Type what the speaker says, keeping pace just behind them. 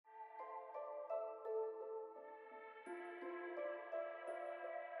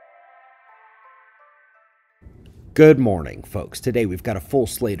Good morning, folks. Today we've got a full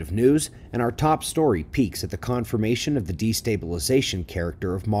slate of news, and our top story peeks at the confirmation of the destabilization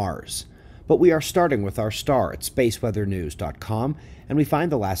character of Mars. But we are starting with our star at spaceweathernews.com, and we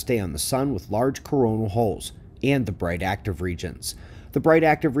find the last day on the Sun with large coronal holes and the bright active regions. The bright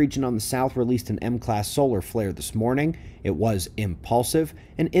active region on the south released an M-class solar flare this morning. It was impulsive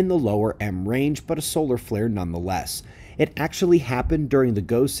and in the lower M range, but a solar flare nonetheless. It actually happened during the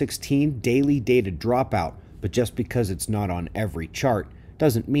GO-16 daily data dropout, but just because it's not on every chart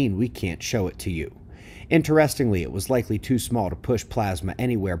doesn't mean we can't show it to you. Interestingly, it was likely too small to push plasma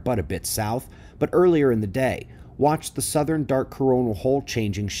anywhere but a bit south, but earlier in the day, watch the southern dark coronal hole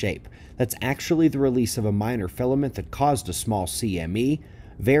changing shape. That's actually the release of a minor filament that caused a small CME,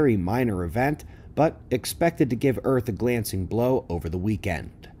 very minor event, but expected to give Earth a glancing blow over the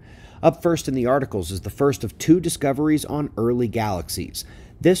weekend. Up first in the articles is the first of two discoveries on early galaxies.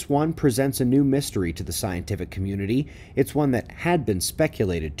 This one presents a new mystery to the scientific community. It's one that had been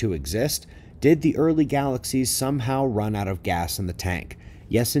speculated to exist. Did the early galaxies somehow run out of gas in the tank?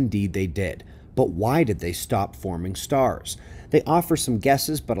 Yes, indeed they did. But why did they stop forming stars? They offer some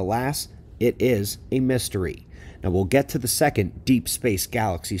guesses, but alas, it is a mystery. Now we'll get to the second deep space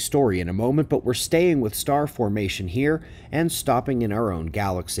galaxy story in a moment, but we're staying with star formation here and stopping in our own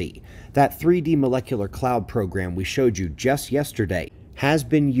galaxy. That 3D molecular cloud program we showed you just yesterday has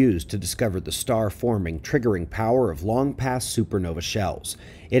been used to discover the star-forming, triggering power of long-past supernova shells.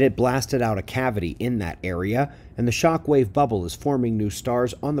 It had blasted out a cavity in that area, and the shockwave bubble is forming new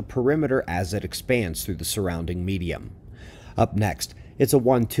stars on the perimeter as it expands through the surrounding medium. Up next, it's a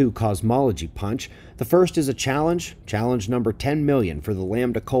 1-2 cosmology punch. The first is a challenge number 10 million for the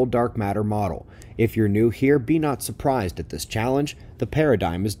Lambda cold dark matter model. If you're new here, be not surprised at this challenge. The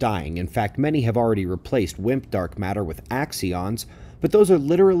paradigm is dying. In fact, many have already replaced WIMP dark matter with axions, but those are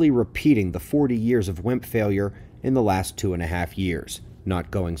literally repeating the 40 years of WIMP failure in the last 2.5 years.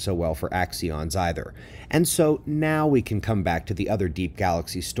 Not going so well for axions either. And so now we can come back to the other deep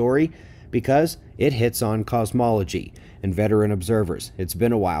galaxy story, because it hits on cosmology. And veteran observers, it's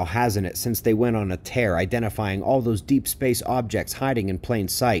been a while, hasn't it, since they went on a tear identifying all those deep space objects hiding in plain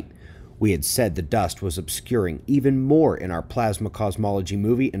sight. We had said the dust was obscuring even more in our plasma cosmology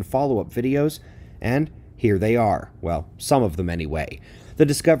movie and follow-up videos, and here they are. Well, some of them anyway. The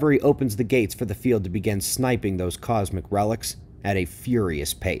discovery opens the gates for the field to begin sniping those cosmic relics at a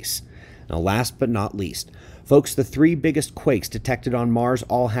furious pace. Now, last but not least, folks, the three biggest quakes detected on Mars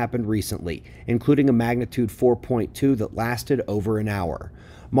all happened recently, including a magnitude 4.2 that lasted over an hour.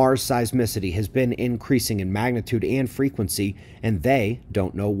 Mars' seismicity has been increasing in magnitude and frequency, and they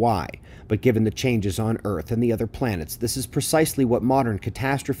don't know why. But given the changes on Earth and the other planets, this is precisely what modern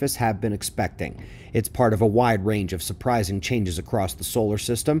catastrophists have been expecting. It's part of a wide range of surprising changes across the solar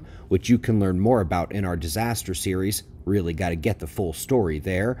system, which you can learn more about in our disaster series. Really got to get the full story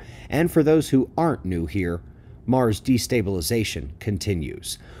there. And for those who aren't new here, Mars destabilization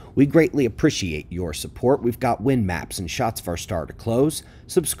continues. We greatly appreciate your support. We've got wind maps and shots of our star to close.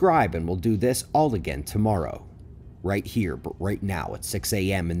 Subscribe and we'll do this all again tomorrow. Right here, but right now at 6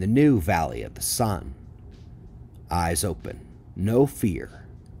 a.m. in the new Valley of the Sun. Eyes open. No fear.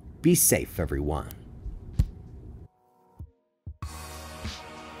 Be safe, everyone.